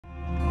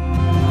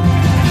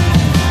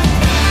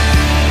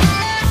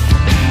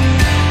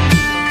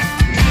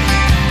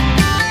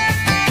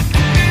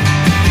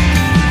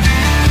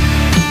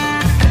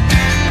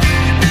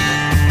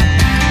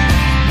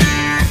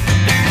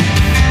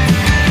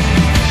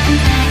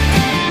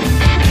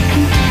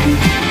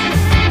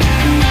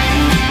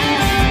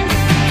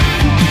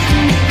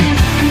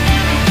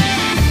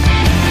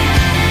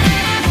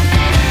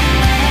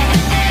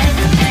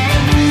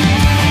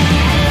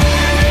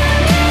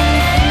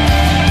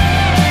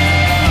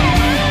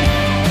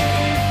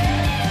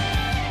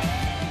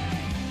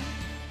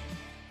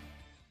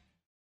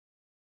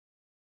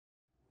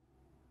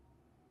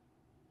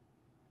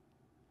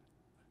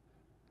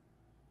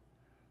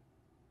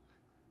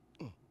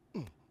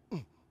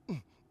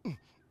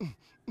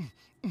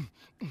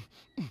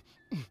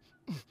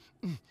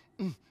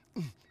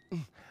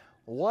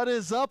What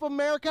is up,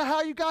 America?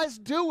 How you guys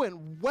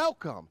doing?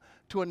 Welcome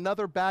to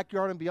another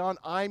Backyard and Beyond.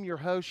 I'm your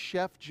host,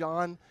 Chef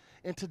John,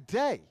 and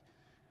today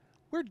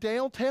we're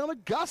downtown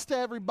Augusta,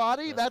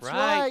 everybody. That's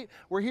right.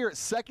 We're here at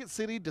Second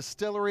City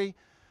Distillery.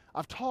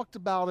 I've talked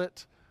about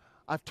it.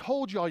 I've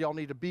told y'all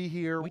need to be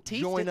here.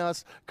 Join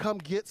us. Come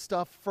get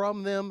stuff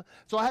from them.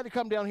 So I had to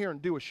come down here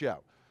and do a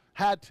show.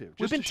 Had to.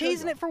 We've been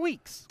teasing it for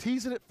weeks.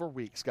 Teasing it for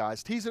weeks,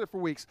 guys. Teasing it for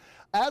weeks.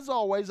 As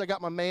always, I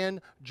got my man,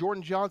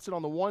 Jordan Johnson,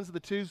 on the ones and the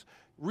twos,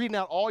 reading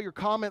out all your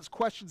comments,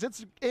 questions,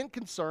 and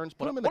concerns.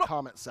 Put them in the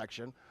comment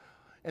section,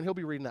 and he'll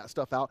be reading that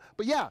stuff out.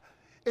 But yeah,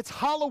 it's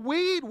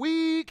Halloween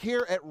week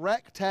here at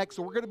Recteq,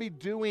 so we're going to be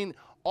doing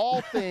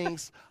all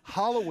things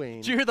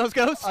Halloween. Did you hear those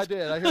ghosts? I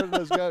did. I heard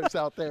those ghosts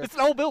out there. It's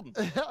an old building.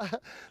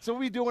 So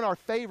we'll be doing our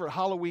favorite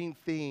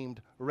Halloween-themed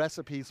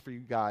recipes for you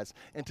guys.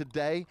 And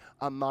today,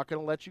 I'm not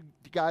going to let you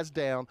guys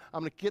down.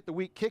 I'm going to get the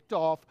week kicked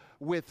off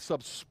with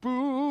some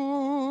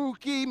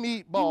spooky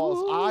meatballs.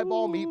 Ooh.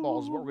 Eyeball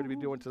meatballs is what we're going to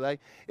be doing today.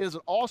 It is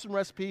an awesome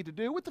recipe to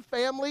do with the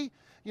family.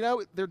 You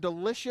know, they're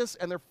delicious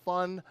and they're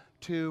fun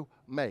to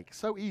make.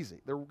 So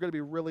easy. They're going to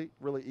be really,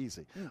 really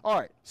easy. All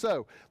right,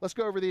 so let's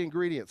go over the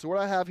ingredients. So what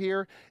I have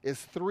here is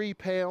 3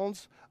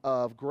 pounds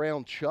of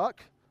ground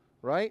chuck,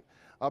 right?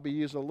 I'll be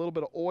using a little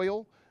bit of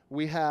oil.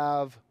 We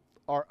have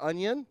our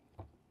onion,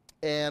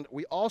 and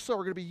we also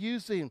are going to be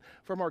using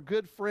from our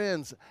good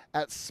friends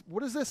at,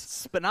 what is this?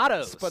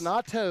 Spinatos.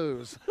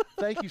 Spinatos.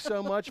 Thank you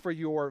so much for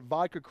your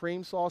vodka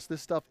cream sauce.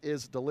 This stuff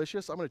is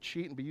delicious. I'm going to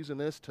cheat and be using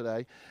this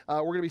today.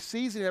 We're going to be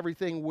seasoning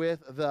everything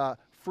with the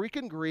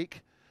freaking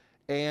Greek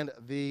and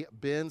the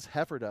Ben's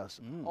heifer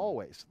dust.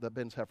 Always the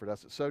Ben's heifer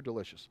dust. It's so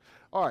delicious.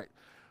 All right.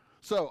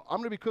 So I'm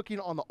going to be cooking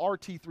on the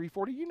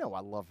RT340. You know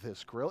I love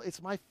this grill.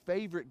 It's my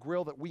favorite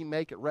grill that we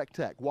make at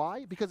Recteq.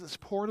 Why? Because it's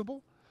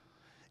portable.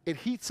 It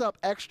heats up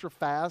extra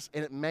fast,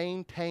 and it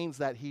maintains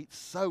that heat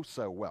so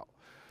well.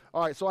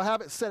 All right, so I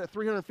have it set at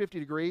 350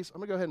 degrees.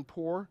 I'm going to go ahead and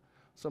pour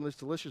some of this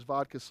delicious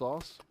vodka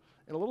sauce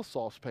in a little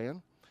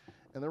saucepan,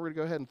 and then we're going to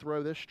go ahead and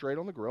throw this straight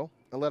on the grill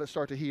and let it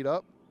start to heat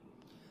up.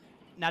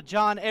 Now,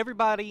 John,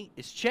 everybody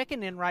is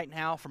checking in right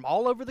now from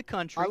all over the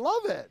country. I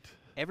love it.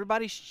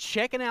 Everybody's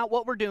checking out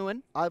what we're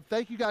doing. I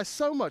thank you guys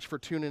so much for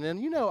tuning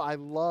in. You know I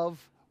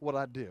love what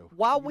I do.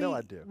 While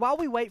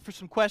we wait for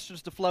some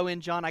questions to flow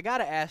in, John, I got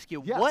to ask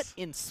you, what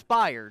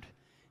inspired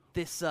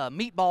this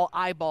meatball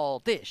eyeball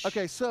dish?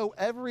 Okay, so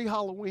every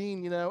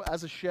Halloween, you know,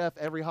 as a chef,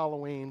 every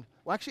Halloween,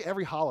 well, actually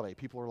every holiday,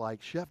 people are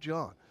like, Chef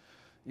John,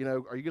 you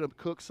know, are you going to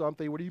cook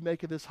something? What do you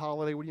make of this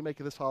holiday? What do you make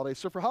of this holiday?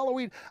 So for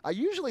Halloween, I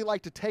usually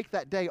like to take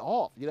that day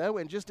off, you know,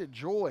 and just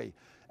enjoy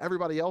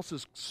everybody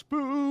else's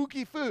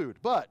spooky food.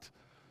 But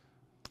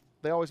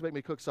they always make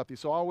me cook something,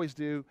 so I always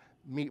do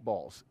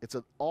meatballs. It's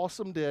an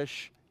awesome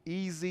dish.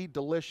 Easy,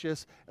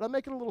 delicious, and I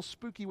make it a little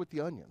spooky with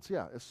the onions.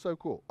 Yeah, it's so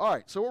cool. All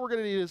right, so what we're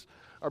going to need is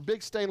our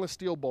big stainless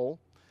steel bowl.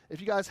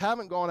 If you guys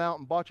haven't gone out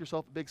and bought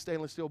yourself a big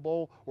stainless steel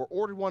bowl or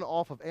ordered one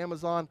off of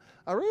Amazon,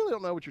 I really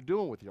don't know what you're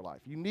doing with your life.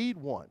 You need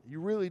one.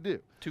 You really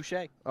do.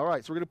 Touché. All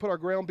right, so we're going to put our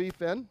ground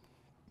beef in.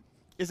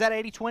 Is that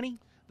 80-20?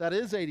 That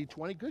is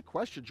 80-20. Good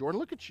question, Jordan.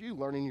 Look at you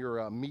learning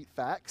your meat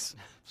facts.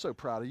 So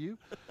proud of you.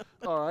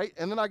 All right,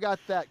 and then I got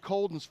that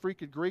cold and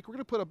freaking Greek. We're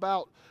going to put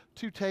about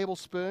 2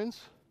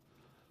 tablespoons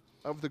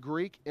of the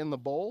Greek in the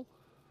bowl.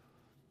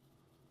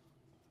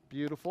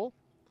 Beautiful.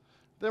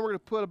 Then we're going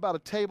to put about a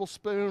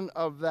tablespoon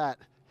of that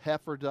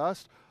heifer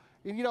dust.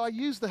 And you know, I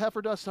use the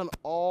heifer dust on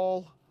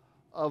all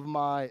of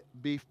my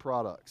beef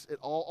products.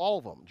 All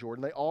of them,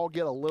 Jordan. They all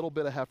get a little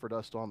bit of heifer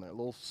dust on there. A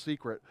little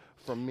secret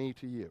from me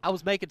to you. I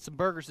was making some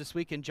burgers this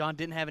weekend. John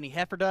didn't have any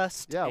heifer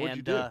dust. Yeah, what'd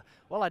you do?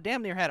 Well, I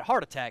damn near had a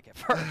heart attack at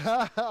first.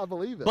 I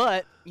believe it.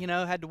 But, you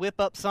know, had to whip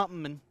up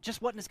something and just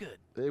wasn't as good.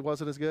 It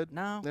wasn't as good?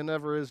 No. It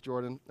never is,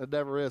 Jordan. It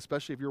never is,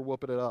 especially if you're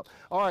whooping it up.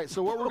 All right,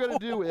 so what we're going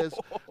to do is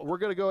we're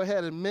going to go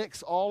ahead and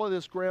mix all of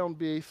this ground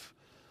beef.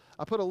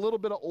 I put a little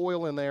bit of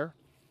oil in there.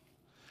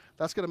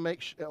 That's going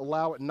to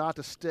allow it not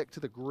to stick to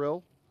the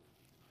grill.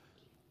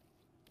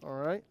 All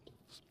right,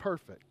 it's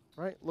perfect,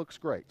 right? Looks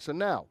great. So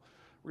now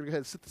we're going to go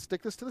ahead and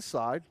stick this to the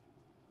side,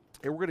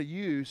 and we're going to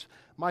use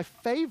my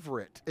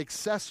favorite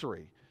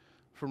accessory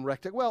from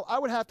Recteq. Well, I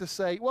would have to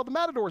say, well, the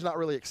Matador is not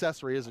really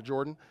accessory, is it,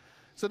 Jordan?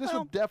 So this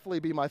would definitely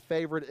be my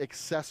favorite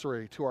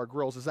accessory to our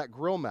grills, is that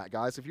grill mat,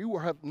 guys. If you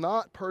have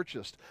not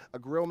purchased a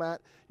grill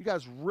mat, you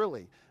guys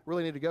really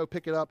need to go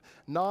pick it up.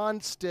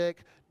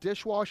 Non-stick,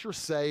 dishwasher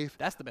safe.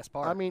 That's the best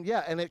part. I mean,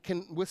 yeah, and it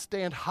can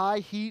withstand high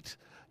heat.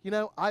 You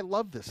know, I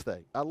love this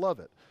thing. I love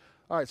it.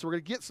 All right, so we're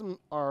going to get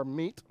our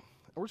meat,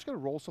 and we're just going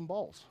to roll some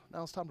balls.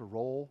 Now it's time to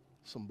roll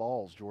some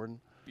balls, Jordan.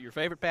 Your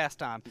favorite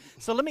pastime.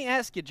 So let me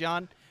ask you,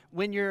 John,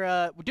 when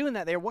you're doing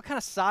that there, what kind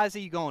of size are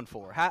you going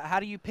for? How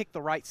do you pick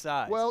the right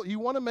size? Well, you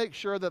want to make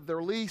sure that they're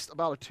at least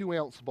about a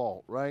 2-ounce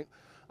ball, right?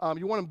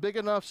 You want them big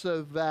enough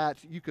so that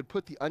you could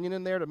put the onion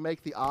in there to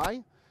make the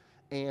eye,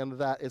 and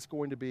that it's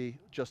going to be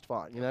just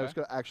fine. You know, it's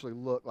going to actually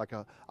look like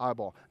an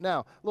eyeball.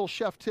 Now, little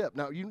chef tip.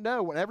 Now, you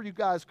know, whenever you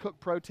guys cook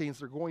proteins,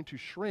 they're going to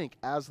shrink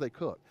as they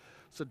cook.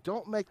 So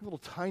don't make little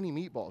tiny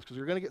meatballs because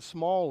you're going to get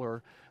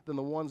smaller than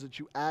the ones that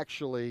you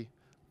actually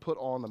put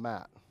on the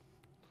mat.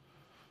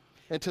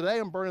 And today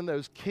I'm burning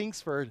those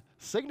Kingsford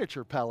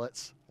signature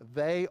pellets.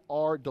 They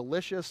are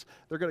delicious.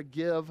 They're going to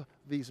give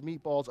these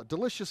meatballs a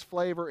delicious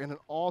flavor and an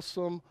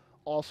awesome,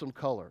 awesome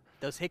color.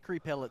 Those hickory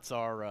pellets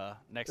are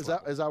next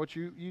level. Is that what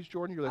you use,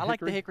 Jordan? I like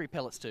the hickory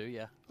pellets too,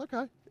 yeah.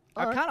 Okay.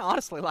 I kind of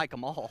honestly like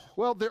them all.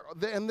 Well, the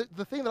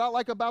thing that I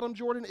like about them,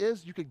 Jordan,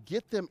 is you could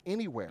get them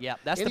anywhere. Yeah,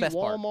 that's the best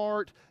part.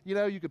 Walmart, you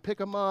know, you could pick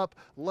them up.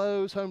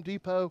 Lowe's, Home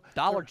Depot.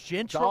 Dollar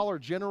General. Dollar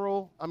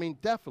General. I mean,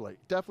 definitely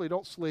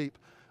don't sleep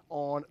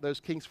on those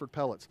Kingsford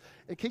pellets.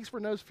 And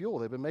Kingsford knows fuel.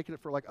 They've been making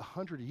it for like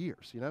 100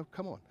 years, you know?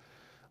 Come on.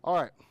 All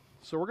right,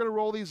 so we're going to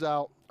roll these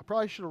out. I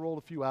probably should have rolled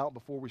a few out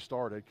before we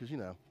started because, you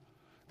know,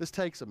 this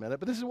takes a minute.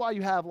 But this is why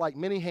you have, like,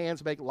 many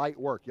hands make light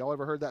work. Y'all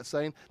ever heard that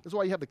saying? This is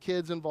why you have the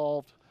kids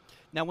involved.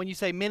 Now, when you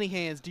say many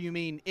hands, do you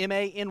mean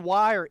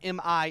M-A-N-Y or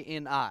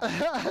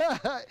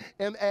M-I-N-I?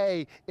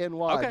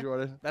 M-A-N-Y, okay.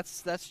 Jordan.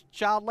 That's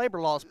child labor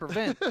laws.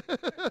 Prevent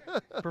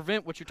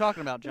what you're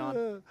talking about,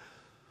 John.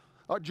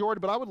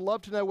 Jordan, but I would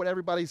love to know what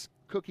everybody's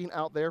cooking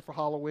out there for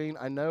Halloween.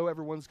 I know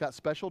everyone's got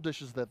special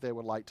dishes that they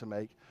would like to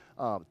make.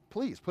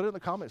 Please put it in the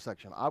comment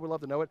section. I would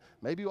love to know it.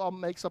 Maybe I'll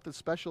make something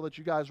special that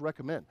you guys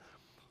recommend.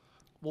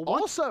 Well,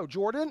 also,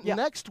 Jordan,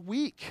 next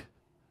week,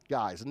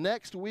 guys,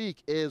 next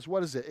week is,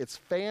 what is it? It's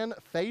Fan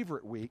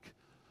Favorite Week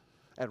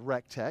at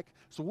Recteq.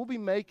 So we'll be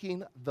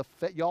making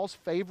y'all's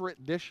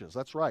favorite dishes.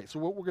 That's right. So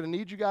what we're going to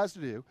need you guys to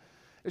do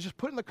is just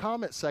put in the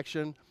comment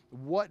section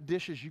what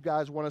dishes you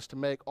guys want us to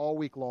make all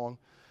week long.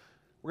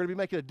 We're going to be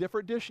making a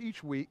different dish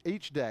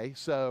each day,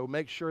 so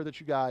make sure that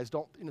you guys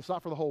don't, and it's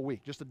not for the whole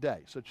week, just a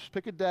day. So just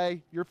pick a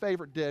day, your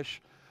favorite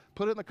dish,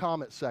 put it in the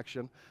comment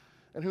section,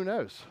 and who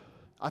knows?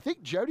 I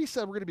think Jody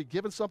said we're going to be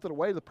giving something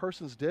away to the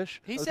person's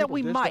dish. He said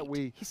we might.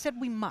 He said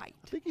we might.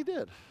 I think he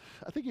did.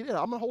 I'm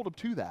going to hold him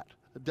to that.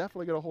 I'm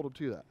definitely going to hold him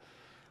to that.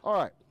 All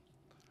right.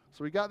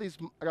 So we got these.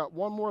 I got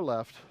one more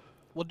left.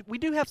 Well, we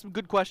do have some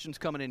good questions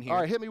coming in here.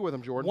 All right, hit me with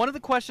them, Jordan. One of the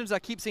questions I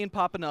keep seeing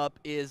popping up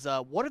is,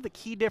 what are the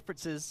key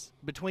differences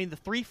between the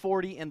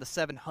 340 and the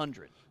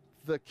 700?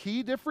 The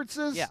key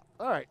differences? Yeah.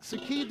 All right, so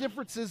key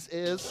differences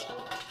is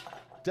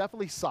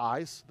definitely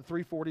size. The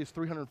 340 is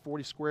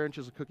 340 square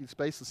inches of cooking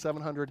space. The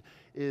 700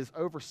 is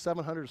over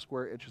 700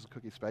 square inches of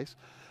cooking space.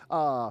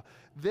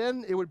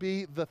 Then it would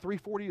be the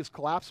 340 is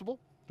collapsible,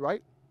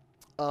 right?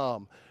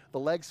 The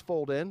legs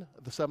fold in.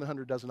 The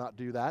 700 does not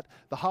do that.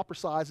 The hopper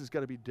size is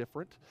going to be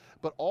different,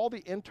 but all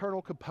the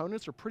internal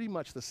components are pretty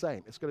much the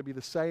same. It's going to be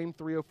the same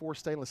 304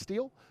 stainless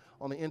steel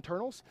on the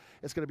internals.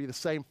 It's going to be the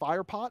same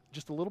fire pot,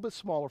 just a little bit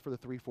smaller for the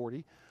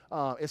 340.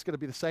 It's going to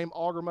be the same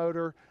auger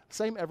motor,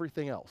 same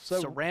everything else.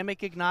 So ceramic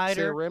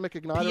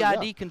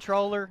igniter, PID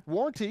controller.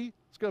 Warranty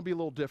is going to be a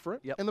little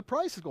different, and the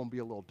price is going to be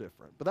a little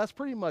different, but that's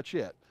pretty much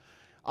it.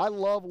 I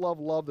love, love,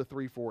 love the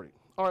 340.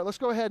 All right, let's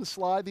go ahead and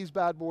slide these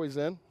bad boys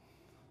in.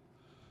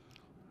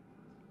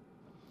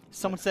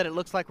 Someone said it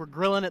looks like we're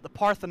grilling at the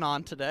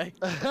Parthenon today.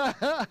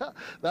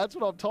 That's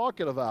what I'm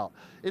talking about.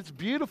 It's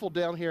beautiful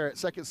down here at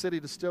Second City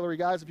Distillery,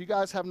 guys. If you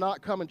guys have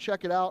not come and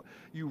check it out,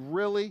 you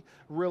really,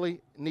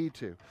 really need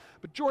to.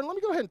 But, Jordan, let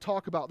me go ahead and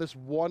talk about this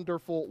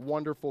wonderful,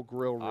 wonderful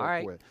grill real quick. All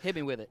right, hit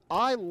me with it.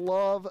 I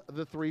love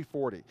the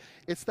 340.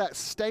 It's that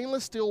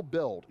stainless steel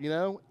build, you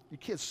know.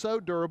 It's so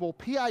durable.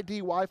 PID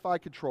Wi-Fi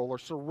controller,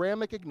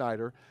 ceramic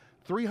igniter,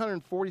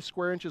 340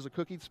 square inches of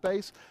cooking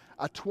space,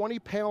 a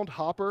 20-pound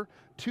hopper,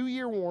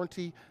 2-year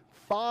warranty,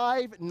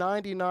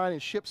 $5.99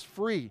 and ships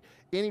free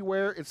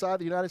anywhere inside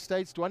the United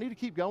States. Do I need to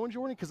keep going,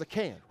 Jordan? Because I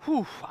can.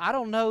 Whew, I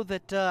don't know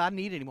that I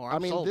need any more. I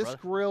mean, sold, this brother.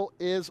 grill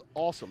is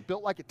awesome.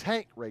 Built like a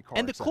tank, Ray Carr.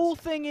 And the cool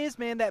thing is,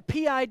 man, that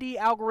PID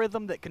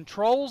algorithm that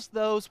controls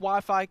those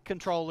Wi-Fi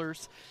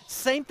controllers,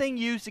 same thing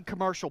used in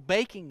commercial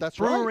baking,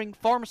 brewing,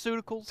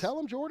 pharmaceuticals. Tell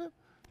them, Jordan.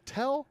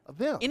 Tell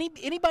them.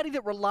 Anybody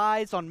that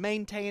relies on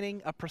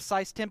maintaining a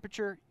precise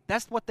temperature,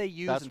 that's what they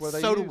use, that's and what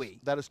so do we.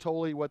 That is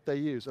totally what they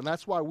use, and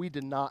that's why we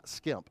did not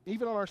skimp,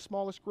 even on our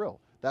smallest grill.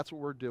 That's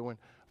what we're doing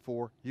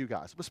for you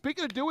guys. But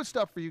speaking of doing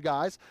stuff for you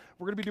guys,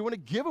 we're going to be doing a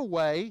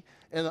giveaway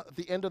at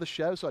the end of the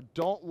show, so I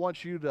don't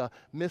want you to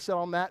miss out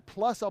on that.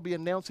 Plus, I'll be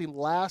announcing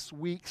last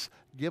week's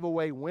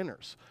giveaway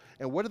winners.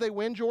 And what do they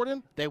win,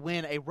 Jordan? They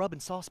win a rub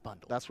and sauce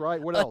bundle. That's right.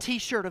 What else? A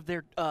T-shirt of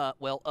their,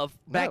 of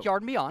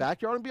Backyard and Beyond.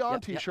 Backyard and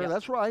Beyond T-shirt.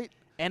 That's right.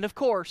 And, of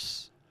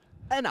course,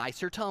 an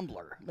icer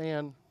tumbler.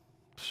 Man,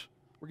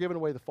 we're giving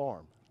away the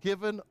farm.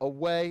 Giving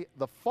away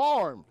the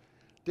farm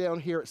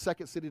down here at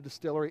Second City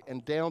Distillery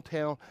in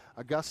downtown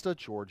Augusta,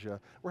 Georgia.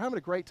 We're having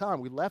a great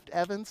time. We left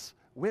Evans,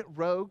 went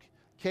rogue,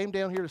 came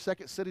down here to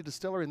Second City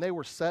Distillery, and they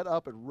were set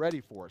up and ready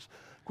for us.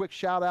 Quick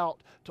shout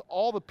out to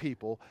all the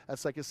people at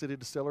Second City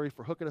Distillery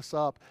for hooking us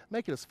up,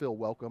 making us feel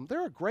welcome.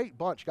 They're a great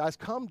bunch, guys.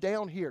 Come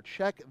down here.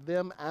 Check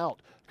them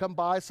out. Come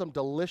buy some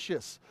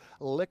delicious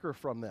liquor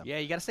from them. Yeah,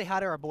 you got to say hi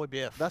to our boy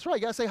Biff. That's right.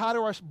 You got to say hi to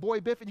our boy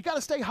Biff, and you got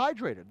to stay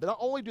hydrated. Not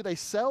only do they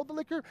sell the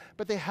liquor,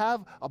 but they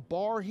have a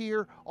bar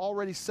here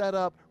already set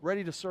up,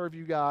 ready to serve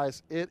you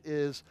guys. It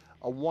is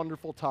a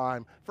wonderful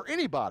time for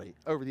anybody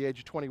over the age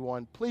of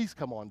 21. Please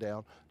come on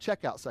down.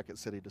 Check out Second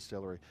City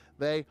Distillery.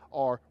 They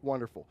are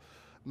wonderful.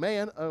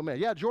 Man, oh man.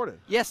 Yeah, Jordan.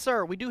 Yes,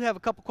 sir. We do have a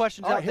couple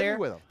questions All right, out hit me there.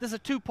 with 'em. This is a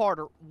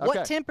two-parter.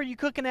 What temp are you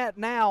cooking at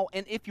now?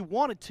 And if you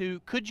wanted to,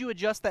 could you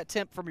adjust that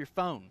temp from your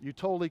phone? You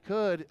totally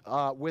could.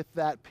 With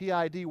that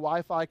PID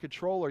Wi-Fi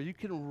controller, you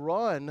can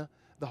run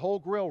the whole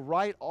grill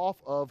right off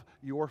of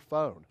your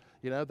phone.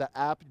 You know, the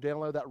app, you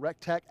download that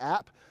Recteq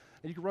app,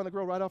 and you can run the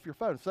grill right off your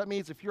phone. So that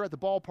means if you're at the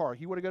ballpark,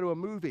 you want to go to a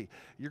movie,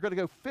 you're going to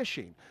go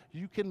fishing,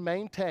 you can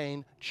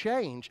maintain,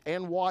 change,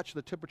 and watch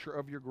the temperature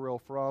of your grill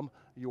from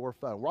your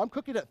phone. Well, I'm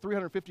cooking at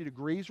 350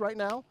 degrees right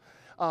now.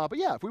 But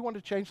yeah, if we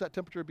wanted to change that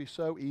temperature, it'd be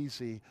so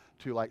easy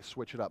to like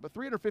switch it up. But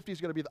 350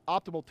 is going to be the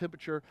optimal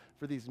temperature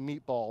for these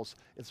meatballs.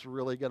 It's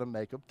really going to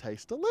make them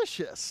taste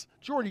delicious.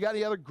 Jordan, you got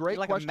any other great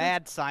questions? You're like a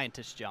mad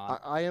scientist, John.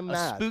 I am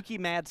mad. A spooky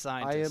mad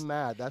scientist. I am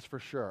mad, that's for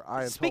sure.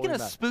 I am Speaking totally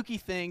of mad. spooky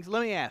things,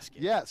 let me ask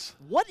you. Yes.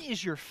 What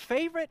is your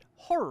favorite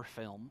horror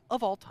film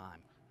of all time?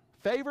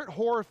 Favorite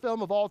horror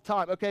film of all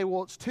time? Okay,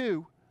 well, it's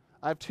two.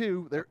 I have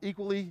two. They're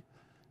equally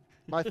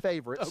my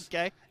favorites.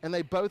 Okay. And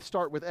they both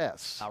start with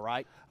S. All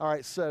right. All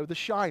right, so The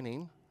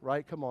Shining,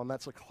 right? Come on,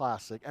 that's a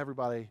classic.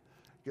 Everybody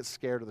gets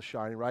scared of The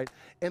Shining, right?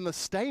 And The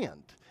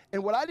Stand.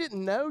 And what I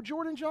didn't know,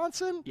 Jordan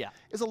Johnson,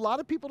 is a lot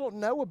of people don't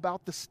know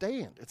about The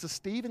Stand. It's a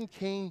Stephen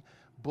King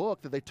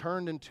book that they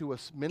turned into a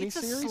miniseries. It's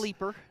a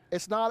sleeper.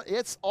 It's not.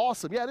 It's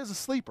awesome. Yeah, it is a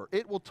sleeper.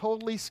 It will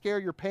totally scare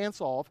your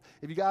pants off.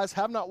 If you guys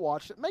have not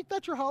watched it, make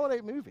that your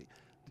holiday movie.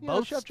 You know,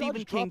 Both Chef John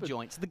Stephen King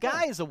joints. The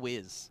guy is a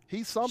whiz.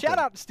 He's something. Shout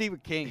out to Stephen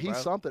King, He's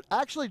bro. something.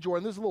 Actually,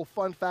 Jordan, this is a little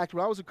fun fact.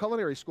 When I was in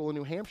culinary school in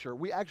New Hampshire,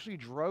 we actually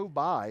drove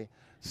by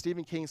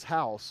Stephen King's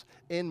house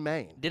in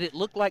Maine. Did it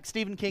look like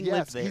Stephen King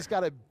lived there? He's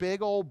got a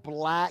big old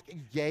black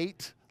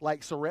gate,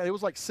 like it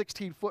was like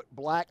 16-foot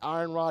black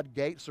iron rod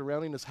gate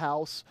surrounding his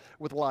house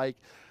with like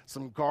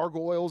some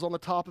gargoyles on the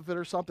top of it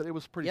or something. It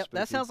was pretty spooky.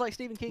 That sounds like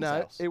Stephen King's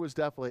house. It was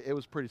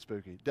pretty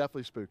spooky.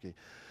 Definitely spooky.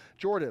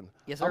 Jordan,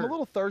 yes, sir. I'm a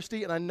little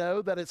thirsty, and I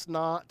know that it's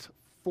not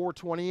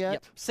 4:20 yet.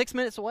 Yep. 6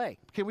 minutes away.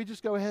 Can we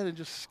just go ahead and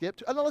just skip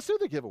to? No, let's do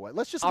the giveaway.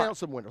 Let's just announce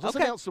some winners. Let's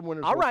okay. announce some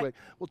winners All real right. quick.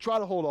 We'll try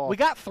to hold off. We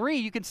got 3.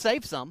 You can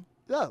save some.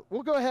 Yeah,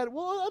 we'll go ahead.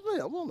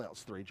 We'll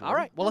announce 3, Jordan. All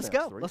right. Well, let's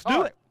go. 3. Let's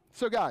do it.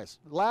 So, guys,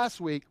 last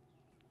week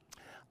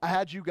I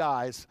had you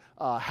guys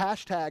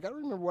hashtag. I don't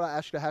remember what I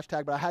asked you to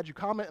hashtag, but I had you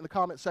comment in the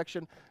comment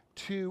section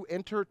to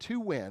enter to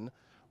win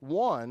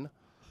one.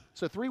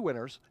 So 3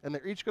 winners, and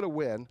they're each going to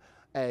win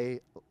a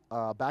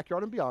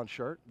Backyard and Beyond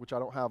shirt, which I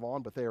don't have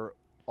on, but they're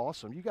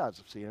awesome. You guys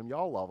have seen them.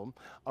 Y'all love them.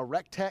 A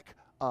Recteq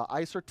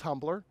icer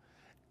tumbler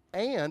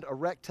and a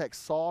Recteq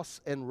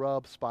sauce and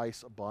rub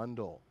spice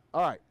bundle.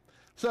 All right.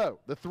 So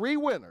the 3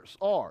 winners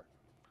are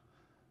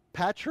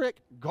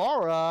Patrick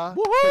Gara.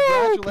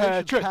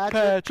 Woohoo!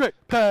 Congratulations,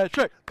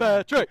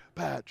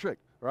 Patrick.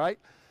 Right?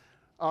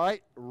 All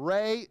right.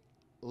 Ray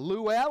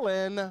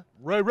Llewellyn.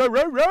 Ray.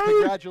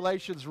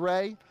 Congratulations,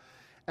 Ray.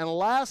 And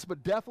last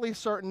but definitely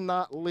certain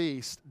not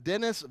least,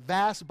 Dennis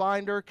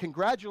Vassbinder.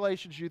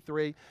 Congratulations, you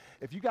 3.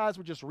 If you guys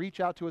would just reach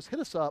out to us, hit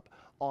us up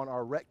on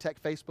our Recteq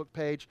Facebook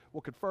page.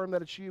 We'll confirm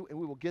that it's you, and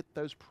we will get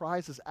those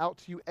prizes out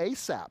to you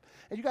ASAP.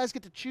 And you guys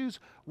get to choose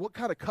what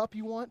kind of cup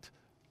you want,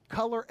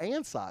 color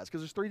and size, because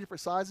there's 3 different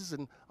sizes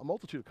and a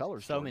multitude of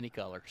colors. So many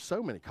colors.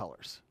 So many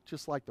colors,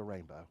 just like the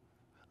rainbow.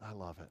 I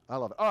love it. I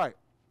love it. All right,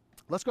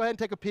 let's go ahead and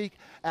take a peek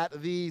at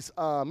these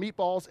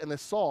meatballs and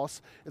this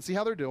sauce and see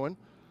how they're doing.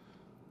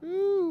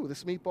 Ooh,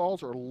 these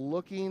meatballs are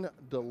looking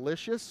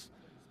delicious.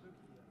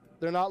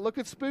 They're not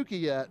looking spooky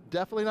yet.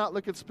 Definitely not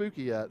looking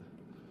spooky yet.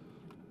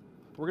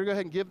 We're going to go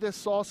ahead and give this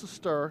sauce a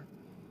stir.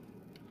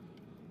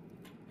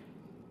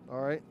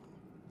 All right.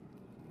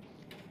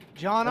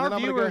 John, and our then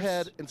I'm viewers. going to go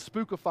ahead and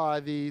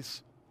spookify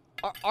these.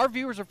 Our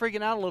viewers are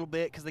freaking out a little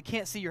bit because they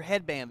can't see your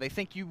headband. They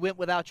think you went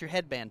without your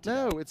headband today.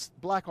 No, it's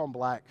black on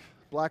black.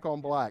 Black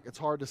on black. It's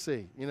hard to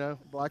see, you know?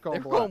 Black on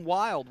black. They're going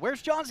wild. Where's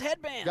John's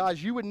headband?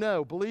 Guys, you would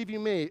know. Believe you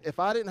me, if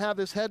I didn't have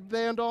this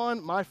headband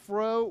on, my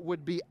fro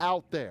would be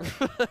out there.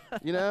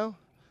 You know?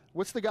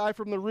 What's the guy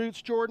from The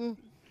Roots, Jordan?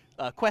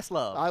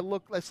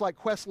 Questlove. It's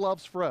like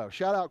Questlove's fro.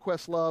 Shout out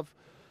Questlove.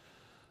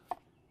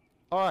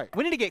 All right.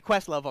 We need to get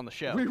Questlove on the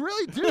show. We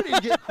really do need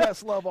to get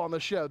Questlove on the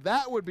show.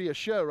 That would be a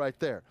show right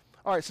there.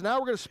 All right, so now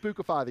we're going to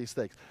spookify these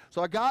things.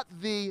 So I've got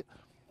the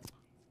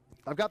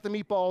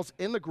meatballs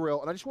in the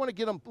grill, and I just want to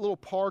get them a little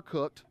par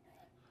cooked,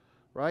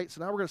 right? So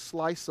now we're going to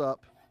slice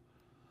up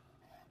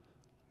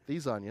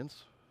these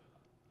onions,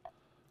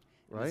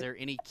 right? Is there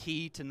any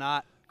key to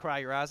not cry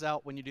your eyes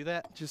out when you do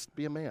that? Just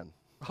be a man.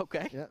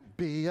 Okay. Yeah.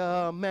 Be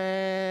a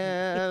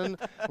man.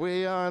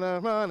 We are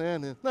not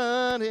running.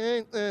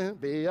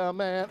 Be a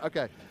man.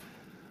 Okay.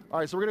 All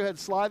right, so we're going to go ahead and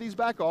slide these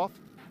back off.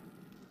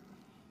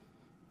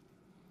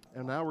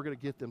 And now we're going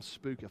to get them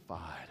spookified.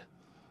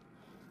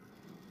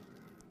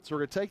 So we're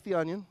going to take the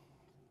onion,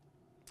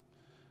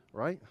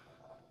 right?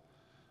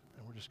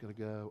 And we're just going to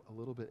go a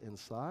little bit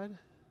inside.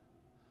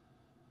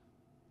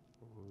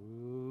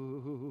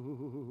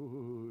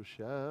 Ooh,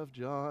 Chef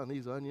John,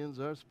 these onions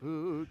are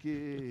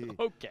spooky.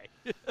 Okay.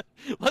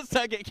 Let's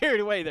not get carried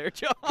away there,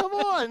 John. Come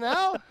on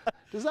now.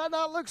 Does that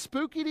not look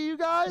spooky to you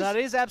guys? That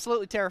is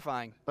absolutely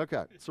terrifying.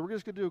 Okay, so we're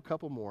just going to do a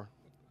couple more.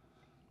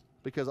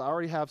 because I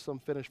already have some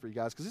finished for you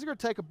guys. Because these are going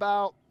to take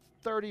about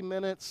 30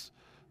 minutes,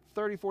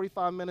 30,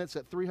 45 minutes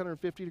at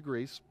 350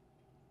 degrees.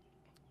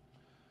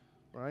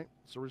 All right,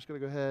 so we're just going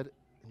to go ahead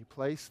and you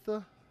place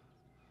the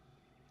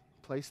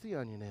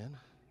onion in,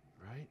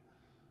 right?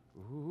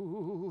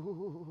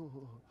 Ooh.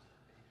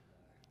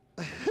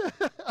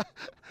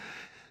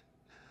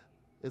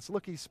 It's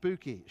looking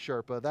spooky,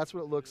 Sherpa. That's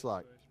what it looks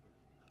like.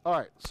 All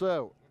right,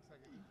 so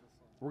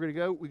we're going to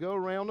go, we go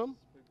around them.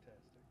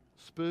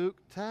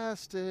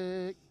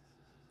 Spooktastic.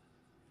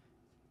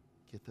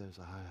 Get those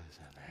eyes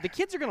in there. The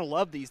kids are going to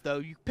love these, though.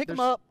 You pick them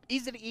up,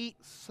 easy to eat.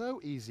 So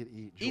easy to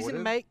eat, Jordan. Easy to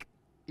make.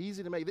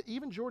 Easy to make.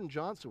 Even Jordan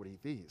Johnson would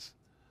eat these.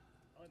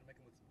 I like to make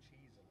them with some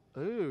cheese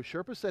in them. Ooh,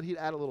 Sherpa said he'd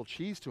add a little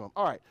cheese to them.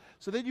 All right,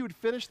 so then you would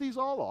finish these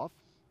all off.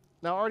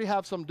 Now, I already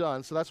have some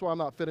done, so that's why I'm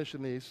not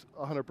finishing these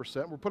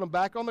 100%. We're putting them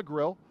back on the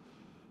grill.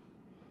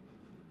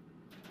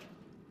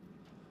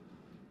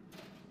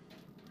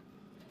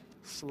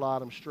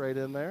 Slide them straight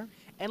in there.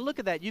 And look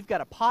at that. You've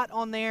got a pot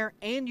on there,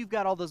 and you've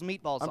got all those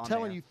meatballs on there. I'm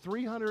telling you,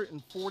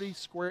 340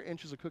 square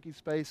inches of cooking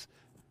space.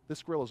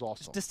 This grill is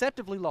awesome. It's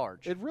deceptively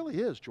large. It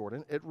really is,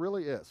 Jordan. It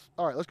really is.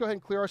 All right, let's go ahead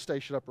and clear our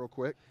station up real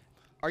quick.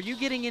 Are you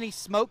getting any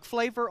smoke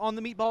flavor on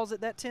the meatballs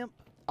at that temp?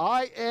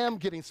 I am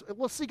getting,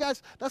 well, see,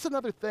 guys, that's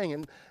another thing.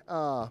 And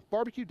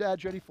Barbecue Dad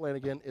Jody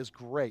Flanagan is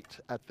great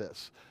at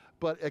this,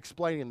 but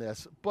explaining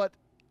this. But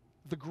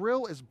the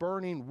grill is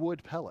burning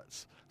wood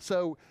pellets.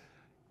 So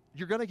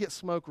you're going to get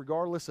smoke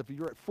regardless if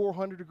you're at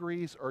 400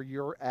 degrees or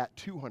you're at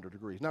 200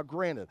 degrees. Now,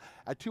 granted,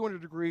 at 200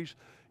 degrees,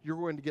 you're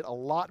going to get a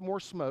lot more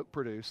smoke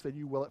produced than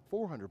you will at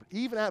 400. But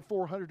even at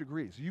 400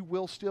 degrees, you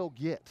will still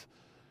get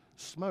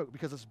smoke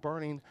because it's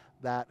burning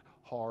that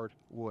hard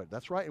wood.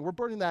 That's right, and we're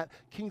burning that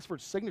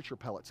Kingsford Signature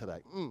pellet today.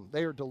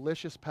 They are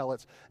delicious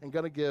pellets and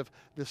going to give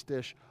this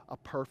dish a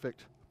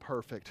perfect,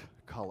 perfect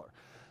color.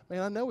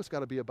 Man, I know it's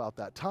got to be about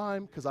that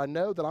time because I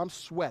know that I'm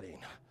sweating.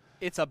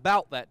 It's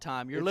about that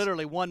time. You're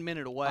literally 1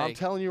 minute away. I'm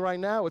telling you right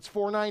now, it's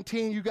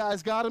 4:19. You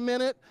guys got a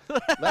minute?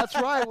 That's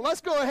right. Well, let's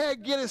go ahead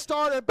and get it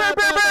started.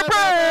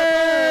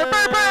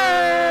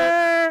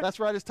 That's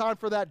right. It's time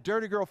for that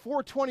Dirty Girl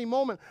 420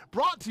 moment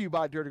brought to you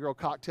by Dirty Girl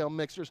Cocktail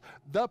Mixers,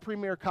 the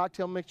premier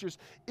cocktail mixers.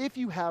 If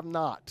you have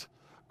not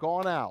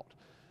gone out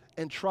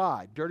and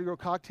tried Dirty Girl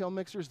Cocktail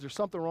Mixers, there's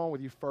something wrong with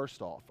you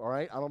first off, all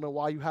right? I don't know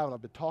why you haven't.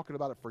 I've been talking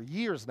about it for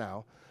years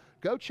now.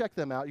 Go check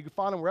them out. You can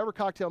find them wherever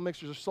cocktail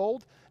mixers are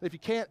sold. And if you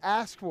can't,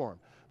 ask for them.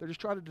 They're just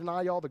trying to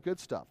deny you all the good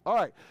stuff. All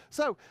right.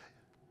 So,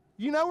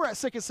 you know we're at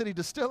Second City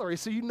Distillery,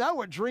 so you know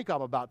what drink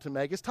I'm about to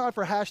make. It's time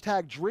for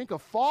hashtag Drink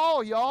of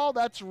Fall, y'all.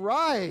 That's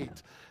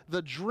right.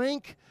 The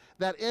drink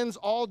that ends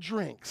all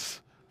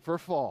drinks for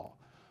fall.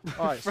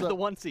 All right. For the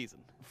one season.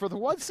 For the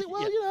one season.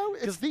 Well, you know,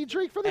 it's the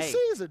drink for the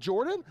season,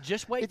 Jordan.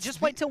 Just wait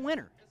till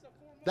winter.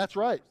 That's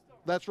right.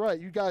 That's right.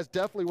 You guys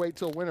definitely wait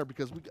till winter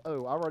because I've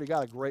already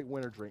got a great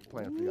winter drink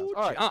planned for you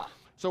guys. All right.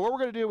 So what we're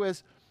going to do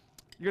is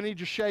you're going to need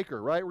your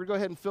shaker, right? We're going to go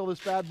ahead and fill this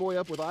bad boy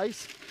up with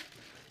ice.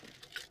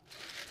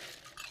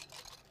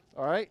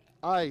 All right.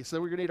 Ice.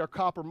 Then we're going to need our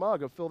copper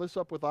mug and fill this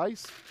up with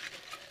ice.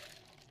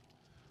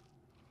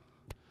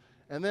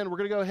 And then we're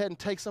going to go ahead and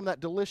take some of that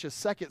delicious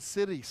Second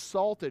City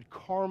salted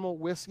caramel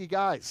whiskey.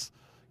 Guys,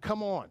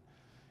 come on.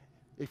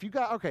 If you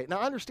got, okay, now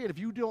I understand if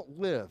you don't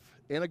live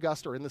in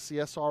Augusta or in the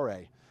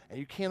CSRA, and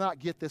you cannot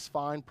get this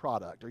fine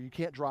product, or you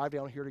can't drive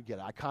down here to get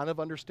it, I kind of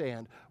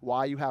understand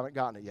why you haven't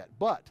gotten it yet.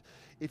 But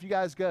if you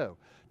guys go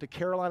to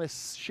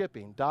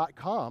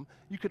carolinashipping.com,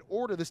 you can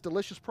order this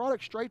delicious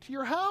product straight to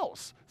your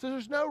house. So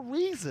there's no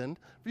reason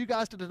for you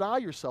guys to deny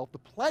yourself the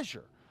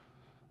pleasure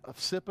of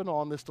sipping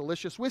on this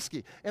delicious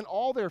whiskey and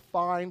all their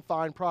fine,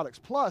 fine products.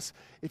 Plus,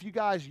 if you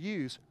guys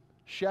use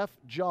Chef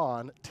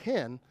John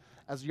 10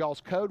 as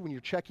y'all's code when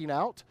you're checking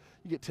out,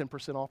 you get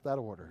 10% off that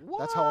order. What?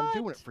 That's how I'm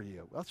doing it for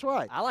you. That's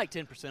right. I like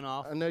 10%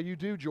 off. I know you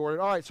do, Jordan.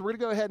 All right, so we're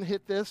going to go ahead and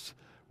hit this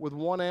with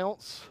 1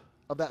 ounce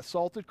of that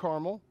salted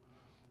caramel.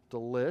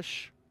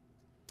 Delish.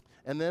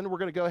 And then we're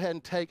going to go ahead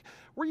and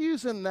we're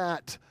using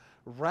that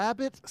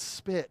Rabbit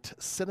Spit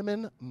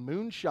Cinnamon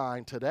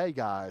Moonshine today,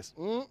 guys.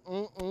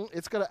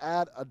 It's going to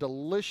add a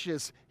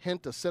delicious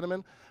hint of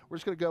cinnamon. We're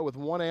just going to go with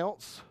 1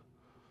 ounce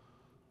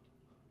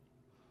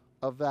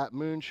of that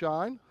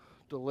moonshine.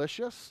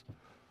 Delicious.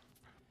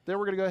 Then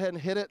we're going to go ahead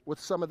and hit it with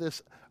some of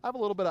this. I have a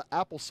little bit of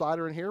apple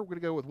cider in here. We're going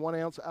to go with 1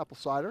 ounce of apple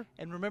cider.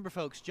 And remember,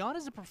 folks, John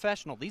is a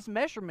professional. These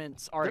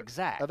measurements are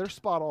exact. They're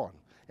spot on.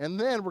 And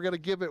then we're going to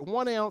give it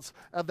 1 ounce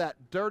of that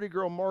Dirty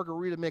Girl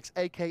Margarita Mix,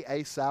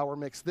 a.k.a. Sour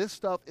Mix. This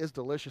stuff is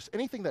delicious.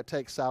 Anything that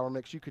takes sour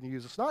mix, you can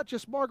use. It's not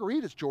just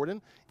margaritas,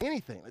 Jordan.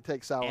 Anything that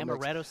takes sour mix.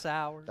 Amaretto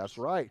sours. That's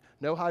right.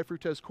 No high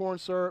fructose corn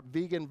syrup,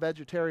 vegan,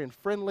 vegetarian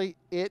friendly.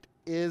 It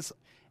is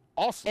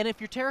awesome. And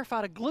if you're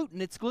terrified of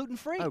gluten, it's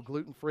gluten-free. Oh,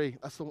 gluten-free.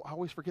 I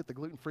always forget the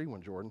gluten-free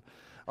one, Jordan.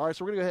 All right,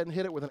 so we're going to go ahead and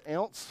hit it with 1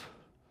 ounce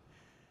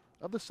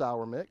of the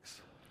sour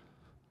mix.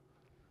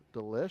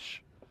 Delish.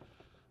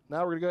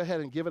 Now we're going to go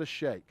ahead and give it a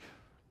shake.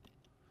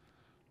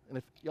 And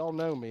if y'all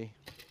know me,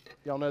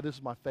 y'all know this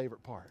is my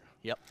favorite part.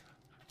 Yep.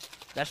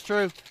 That's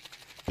true.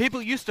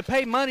 People used to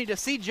pay money to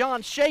see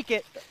John shake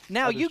it.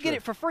 Now you get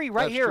it for free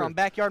right here on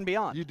Backyard and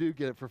Beyond. You do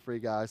get it for free,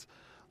 guys.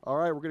 All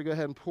right, we're going to go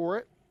ahead and pour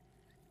it.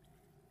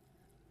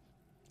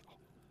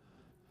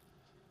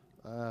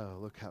 Oh,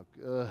 look how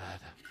good.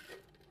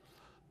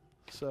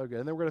 So good.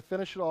 And then we're going to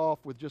finish it off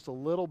with just a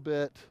little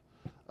bit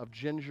of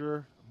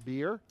ginger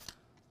beer.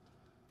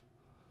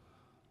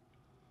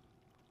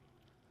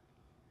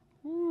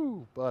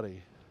 Woo,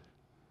 buddy.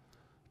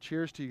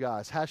 Cheers to you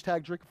guys.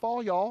 Hashtag drink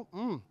fall, y'all.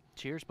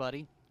 Cheers,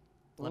 buddy.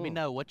 Let me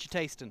know what you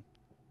tasting.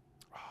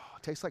 Oh,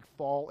 it tastes like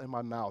fall in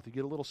my mouth. You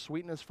get a little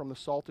sweetness from the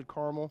salted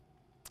caramel.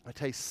 I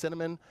taste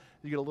cinnamon.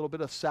 You get a little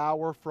bit of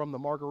sour from the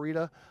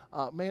margarita.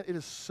 Man, it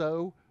is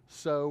so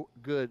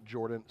good,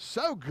 Jordan.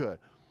 So good.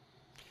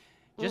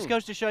 Just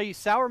goes to show you,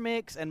 sour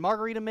mix and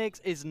margarita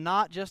mix is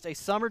not just a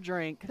summer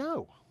drink.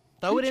 No.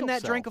 Throw it in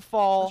that drink of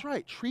fall. That's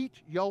right. Treat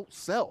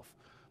yourself.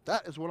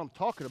 That is what I'm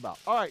talking about.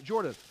 All right,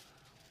 Jordan.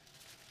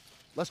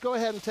 Let's go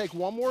ahead and take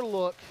one more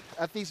look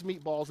at these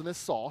meatballs and this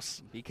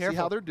sauce. Be careful. See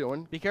how they're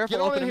doing. Be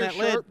careful opening that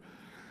lid.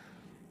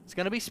 It's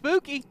going to be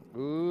spooky.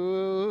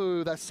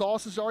 Ooh, that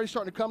sauce is already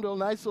starting to come to a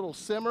nice little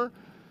simmer.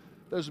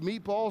 Those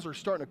meatballs are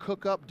starting to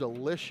cook up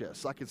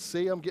delicious. I can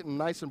see them getting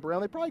nice and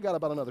brown. They probably got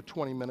about another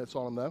 20 minutes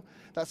on them, though.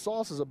 That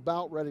sauce is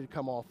about ready to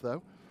come off,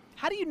 though.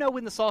 How do you know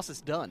when the sauce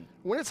is done?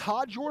 When it's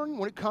hot, Jordan,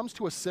 when it comes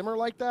to a simmer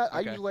like that, I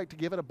usually like to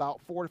give it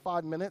about 4 to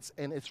 5 minutes,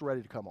 and it's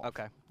ready to come off.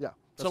 Okay. Yeah.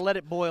 So let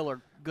it boil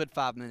a good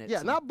 5 minutes.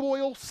 Yeah, not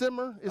boil,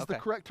 simmer is the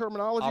correct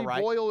terminology. All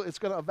right. Boil, it's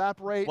going to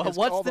evaporate. Well,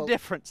 what's the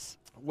difference?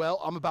 Well,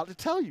 I'm about to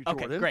tell you,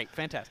 Jordan. Okay, great,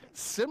 fantastic.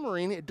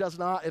 Simmering, it does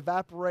not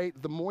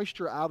evaporate the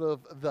moisture out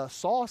of the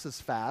sauce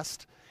as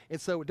fast, and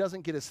so it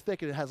doesn't get as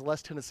thick and it has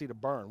less tendency to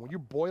burn. When you're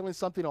boiling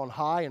something on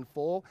high and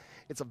full,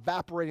 it's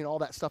evaporating all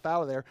that stuff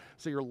out of there,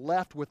 so you're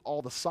left with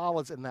all the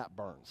solids and that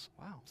burns.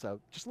 Wow. So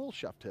just a little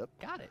chef tip.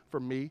 Got it.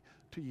 From me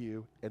to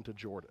you and to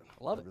Jordan.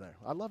 Love it. There.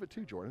 I love it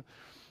too, Jordan.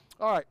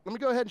 All right, let me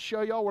go ahead and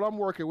show y'all what I'm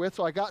working with.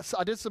 So I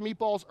did some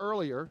meatballs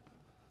earlier,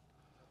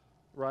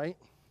 right?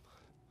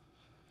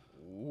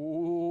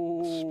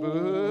 Ooh.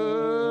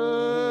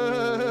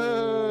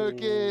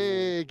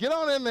 Spooky. Get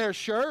on in there,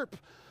 Sherp.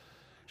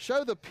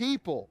 Show the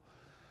people.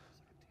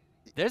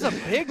 There's a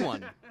big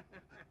one.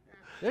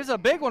 There's a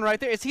big one right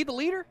there. Is he the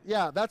leader?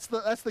 Yeah, that's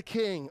the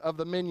king of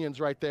the minions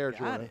right there,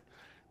 Jordan.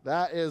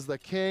 That is the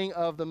king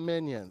of the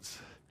minions.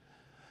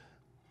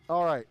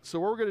 All right, so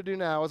what we're going to do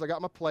now is I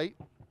got my plate.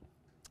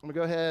 I'm going to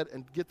go ahead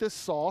and get this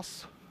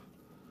sauce.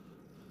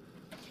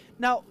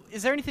 Now,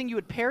 is there anything you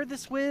would pair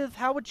this with?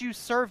 How would you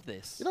serve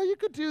this? You know, you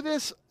could do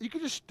this. You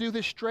could just do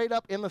this straight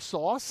up in the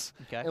sauce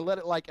and let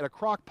it like in a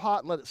crock pot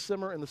and let it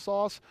simmer in the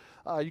sauce.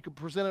 You could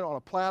present it on a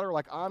platter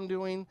like I'm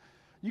doing.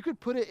 You could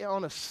put it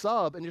on a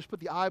sub and just put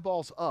the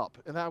eyeballs up,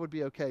 and that would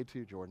be okay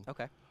too, Jordan.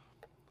 Okay.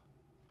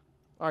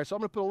 All right, so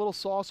I'm going to put a little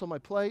sauce on my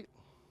plate.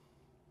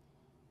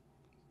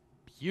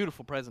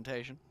 Beautiful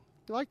presentation.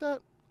 You like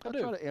that? I do.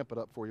 I'll try to amp it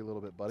up for you a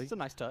little bit, buddy. It's a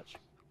nice touch.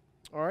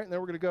 All right, and then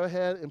we're going to go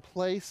ahead and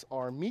place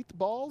our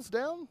meatballs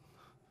down.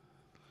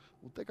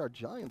 We'll take our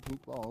giant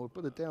meatball and we'll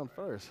put it down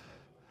first.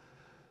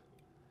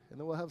 And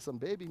then we'll have some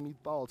baby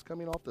meatballs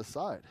coming off the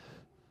side.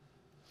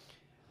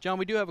 John,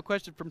 we do have a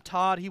question from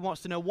Todd. He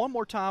wants to know one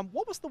more time,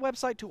 what was the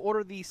website to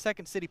order the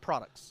Second City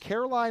products?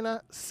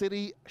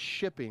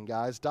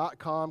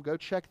 CarolinaCityShipping.com. Go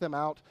check them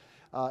out.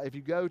 If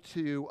you go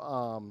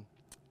to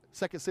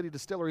Second City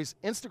Distillery's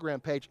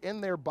Instagram page, in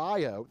their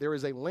bio, there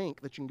is a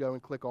link that you can go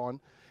and click on,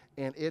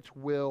 and it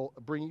will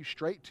bring you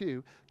straight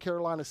to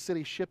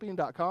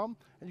CarolinaCityShipping.com,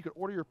 and you can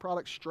order your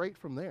product straight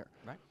from there.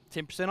 Right.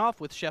 10% off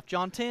with Chef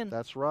John 10.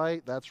 That's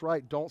right. That's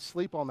right. Don't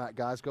sleep on that,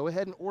 guys. Go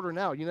ahead and order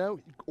now. You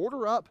know,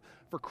 order up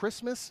for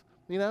Christmas.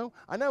 You know,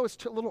 I know it's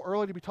a little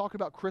early to be talking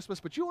about Christmas,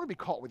 but you don't want to be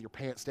caught with your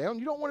pants down.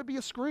 You don't want to be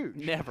a Scrooge.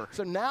 Never.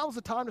 So now's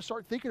the time to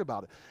start thinking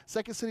about it.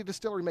 Second City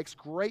Distillery makes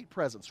great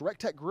presents.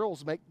 Recteq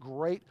grills make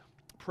great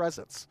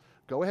presents.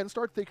 Go ahead and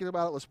start thinking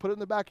about it. Let's put it in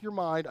the back of your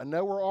mind. I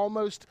know we're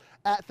almost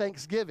at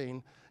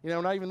Thanksgiving. You know,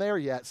 not even there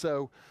yet.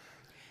 So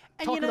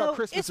and talking about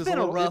Christmas is a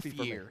little iffy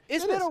for me.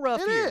 It's been a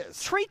rough year. It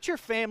is. Treat your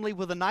family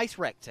with a nice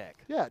Recteq.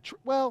 Yeah,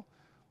 well,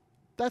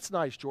 that's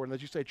nice, Jordan,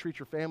 as you say, treat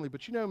your family.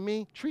 But you know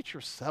me, treat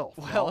yourself.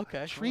 Well,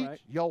 okay. Treat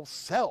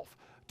yourself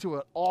to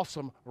an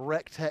awesome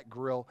Recteq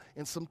grill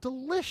and some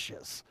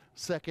delicious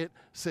Second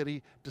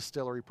City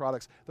Distillery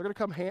products. They're going to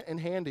come in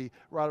handy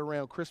right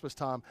around Christmas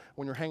time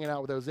when you're hanging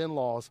out with those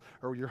in-laws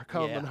or you're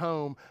coming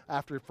home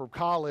from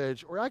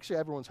college, or actually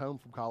everyone's home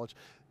from college.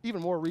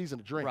 Even more reason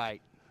to drink.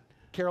 Right.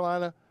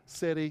 Carolina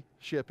City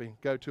Shipping.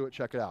 Go to it.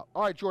 Check it out.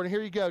 All right, Jordan,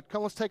 here you go.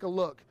 Come, let's take a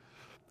look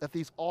at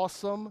these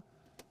awesome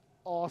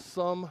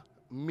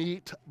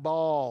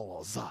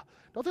meatballs.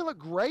 Don't they look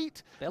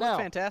great? They look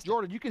fantastic.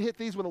 Jordan, you can hit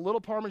these with a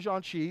little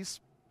Parmesan cheese.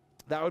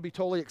 That would be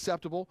totally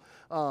acceptable.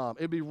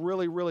 It'd be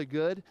really, really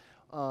good.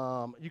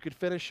 You could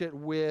finish it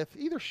with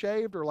either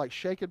shaved or like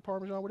shaken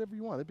Parmesan, whatever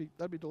you want.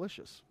 That'd be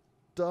delicious.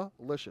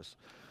 Delicious.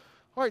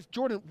 All right,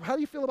 Jordan, how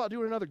do you feel about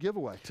doing another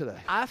giveaway today?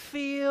 I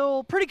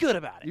feel pretty good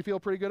about it. You feel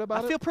pretty good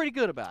about it? I feel pretty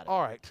good about it.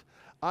 All right.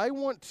 I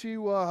want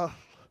to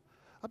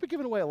I've been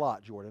giving away a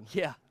lot, Jordan.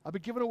 Yeah. I've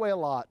been giving away a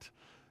lot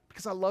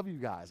because I love you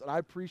guys, and I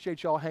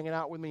appreciate y'all hanging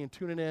out with me and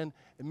tuning in.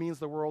 It means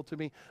the world to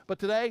me. But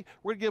today,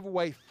 we're going to give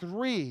away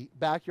 3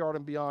 Backyard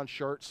and Beyond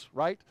shirts,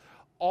 right?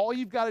 All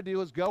you've got to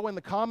do is go in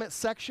the comment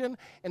section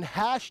and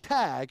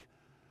hashtag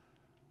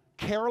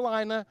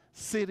Carolina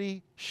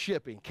City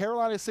Shipping.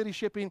 Carolina City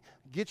Shipping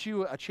gets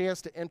you a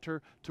chance to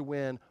enter to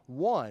win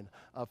 1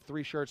 of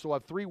 3 shirts. So we'll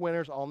have 3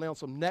 winners. I'll announce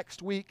them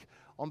next week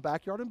on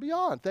Backyard and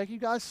Beyond. Thank you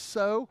guys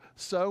so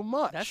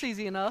much. That's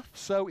easy enough.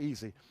 So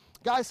easy.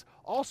 Guys,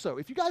 also,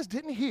 if you guys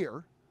didn't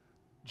hear,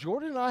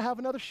 Jordan and I have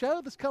another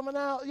show that's coming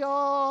out,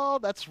 y'all.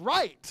 That's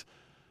right.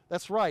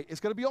 That's right. It's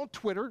going to be on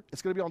Twitter.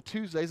 It's going to be on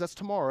Tuesdays. That's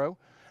tomorrow.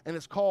 And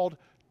it's called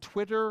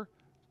Twitter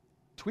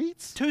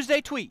Tweets?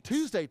 Tuesday Tweets.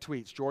 Tuesday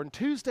Tweets, Jordan.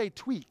 Tuesday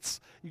Tweets.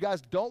 You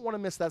guys don't want to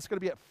miss that. It's going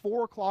to be at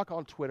 4 o'clock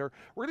on Twitter.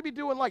 We're going to be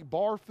doing like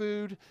bar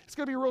food. It's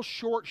going to be a real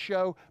short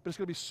show, but it's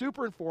going to be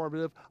super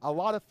informative, a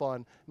lot of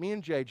fun. Me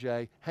and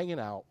JJ hanging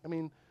out. I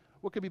mean,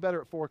 what could be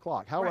better at 4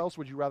 o'clock? How else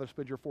would you rather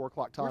spend your 4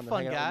 o'clock time than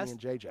hanging out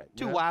with me and JJ?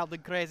 Two wild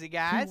and crazy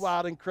guys. 2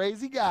 wild and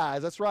crazy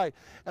guys. That's right.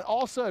 And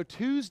also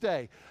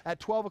Tuesday at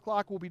 12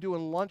 o'clock, we'll be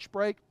doing lunch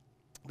break.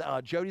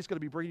 Jody's going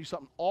to be bringing you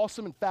something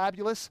awesome and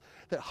fabulous,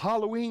 that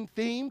Halloween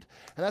themed,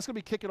 and that's going to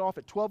be kicking off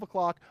at 12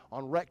 o'clock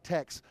on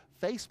Recteq's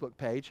Facebook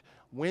page.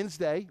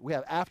 Wednesday, we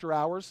have After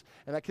Hours,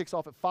 and that kicks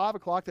off at 5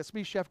 o'clock. That's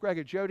me, Chef Greg,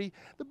 and Jody.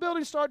 The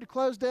building's starting to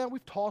close down.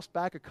 We've tossed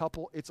back a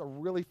couple. It's a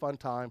really fun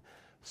time.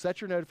 Set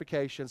your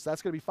notifications.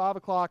 That's going to be 5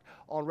 o'clock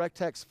on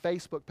Recteq's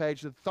Facebook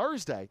page. And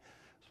Thursday,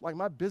 it's like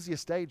my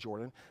busiest day,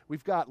 Jordan.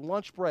 We've got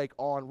lunch break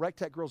on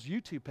Recteq Girls'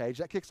 YouTube page.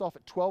 That kicks off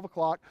at 12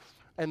 o'clock.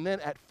 And then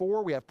at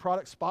 4, we have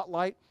Product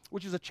Spotlight,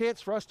 which is a chance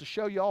for us to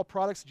show you all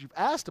products that you've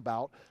asked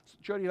about. So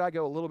Jody and I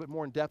go a little bit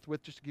more in depth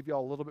with, just to give you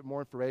all a little bit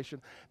more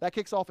information. That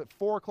kicks off at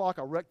 4 o'clock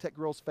on Recteq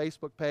Girls'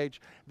 Facebook page.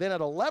 Then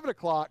at 11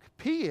 o'clock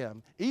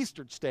p.m.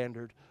 Eastern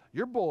Standard,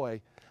 your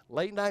boy,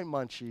 Late Night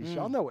Munchies.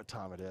 Y'all know what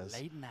time it is.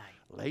 Late night.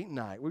 Late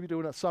night. We'll be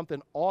doing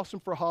something awesome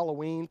for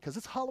Halloween because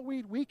it's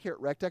Halloween week here at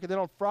Recteq. And then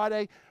on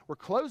Friday, we're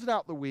closing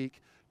out the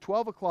week,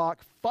 12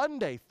 o'clock, Fun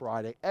Day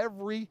Friday,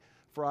 every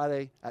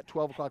Friday at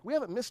 12 o'clock. We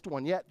haven't missed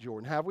one yet,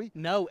 Jordan, have we?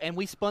 No, and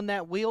we spun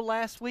that wheel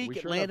last week.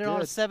 It sure landed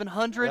on a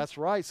 700. That's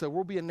right. So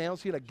we'll be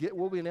announcing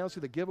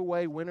the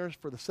giveaway winners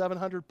for the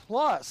 700.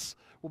 Plus,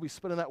 we'll be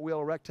spinning that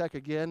wheel at Recteq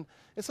again.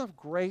 It's a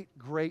great,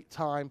 great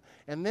time.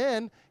 And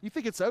then you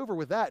think it's over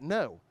with that?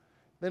 No.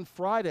 Then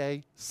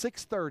Friday,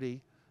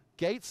 6:30,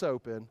 gates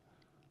open,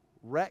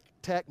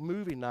 Recteq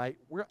movie night.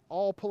 We're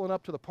all pulling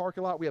up to the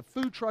parking lot. We have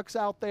food trucks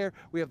out there.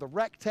 We have the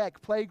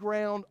Recteq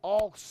playground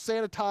all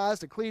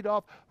sanitized and cleaned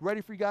off,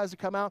 ready for you guys to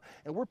come out.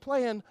 And we're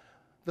playing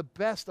the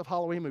best of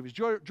Halloween movies.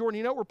 Jordan,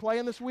 you know what we're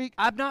playing this week?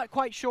 I'm not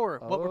quite sure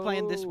what we're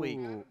playing this week.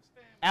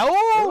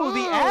 Oh,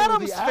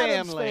 the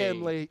Addams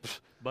Family.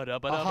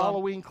 A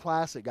Halloween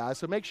classic, guys.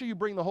 So make sure you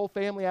bring the whole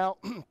family out.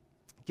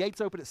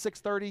 Gates open at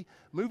 6:30.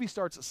 Movie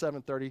starts at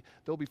 7:30.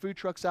 There'll be food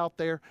trucks out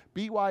there.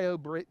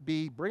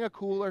 BYOB. Bring a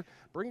cooler.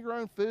 Bring your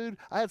own food.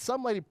 I had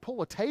some lady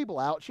pull a table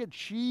out. She had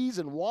cheese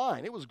and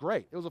wine. It was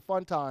great. It was a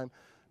fun time.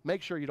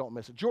 Make sure you don't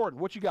miss it. Jordan,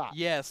 what you got?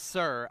 Yes,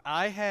 sir.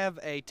 I have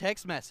a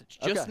text message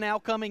just now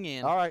coming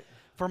in. All right.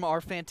 From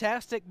our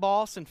fantastic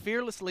boss and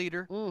fearless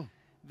leader,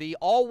 the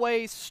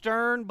always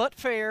stern but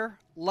fair,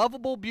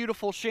 lovable,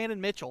 beautiful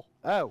Shannon Mitchell.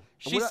 Oh.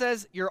 She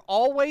says, you're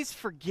always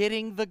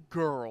forgetting the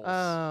girls.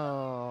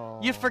 Oh.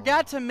 You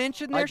forgot to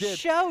mention their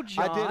show,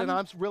 John. I did, and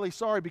I'm really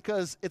sorry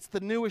because it's the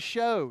newest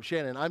show,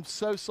 Shannon. I'm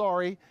so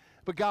sorry.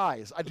 But,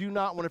 guys, I do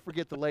not want to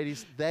forget the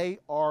ladies. They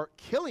are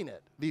killing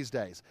it these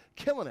days.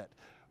 Killing it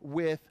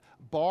with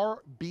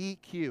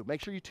barbecue.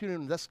 Make sure you tune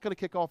in. That's going to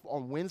kick off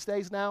on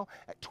Wednesdays now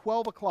at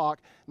 12 o'clock.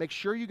 Make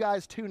sure you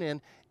guys tune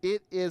in.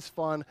 It is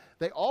fun.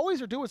 They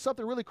always are doing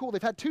something really cool.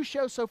 They've had 2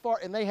 shows so far,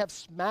 and they have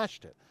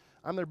smashed it.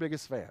 I'm their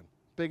biggest fan.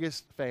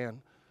 Biggest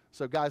fan.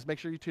 So, guys, make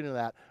sure you tune into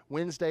that.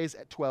 Wednesdays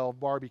at 12,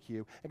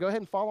 barbecue. And go ahead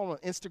and follow them on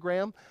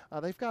Instagram.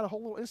 They've got a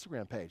whole little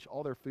Instagram page.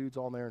 All their food's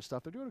on there and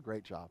stuff. They're doing a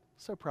great job.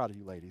 So proud of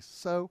you ladies.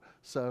 So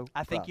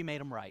I think you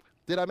made them right.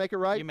 Did I make it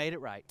right? You made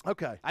it right.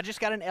 Okay. I just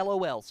got an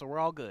LOL, so we're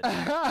all good.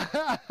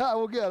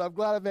 Well, good. I'm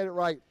glad I made it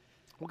right.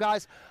 Well,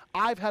 guys,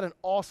 I've had an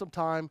awesome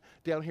time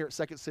down here at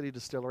Second City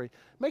Distillery.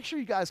 Make sure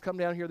you guys come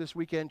down here this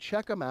weekend.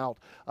 Check them out.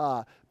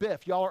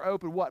 Biff, y'all are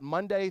open, what,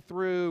 Monday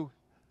through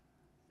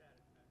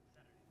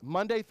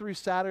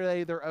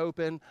Saturday, they're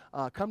open.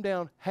 Come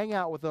down, hang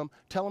out with them.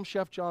 Tell them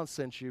Chef John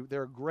sent you.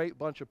 They're a great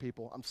bunch of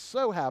people. I'm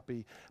so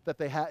happy that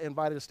they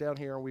invited us down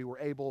here and we were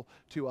able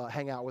to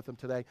hang out with them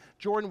today.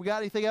 Jordan, we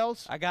got anything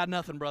else? I got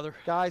nothing, brother.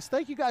 Guys,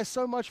 thank you guys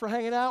so much for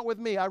hanging out with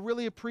me. I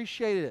really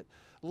appreciate it.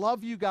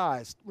 Love you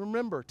guys.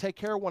 Remember, take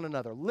care of one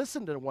another.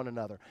 Listen to one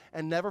another.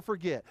 And never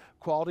forget,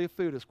 quality of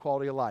food is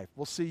quality of life.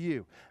 We'll see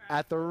you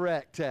at the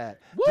Recteq.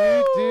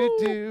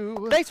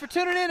 Woo! Thanks for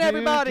tuning in,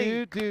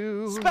 everybody.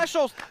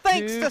 Special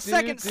thanks to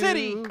Second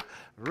City.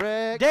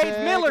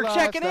 Dave Miller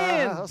checking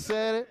in.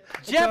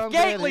 Jeff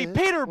Gately,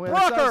 Peter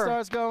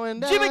Brucker,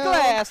 Jimmy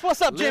Glass.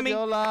 What's up, Jimmy? Live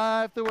your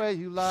life the way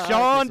you like.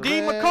 Sean D.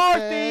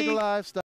 McCarthy.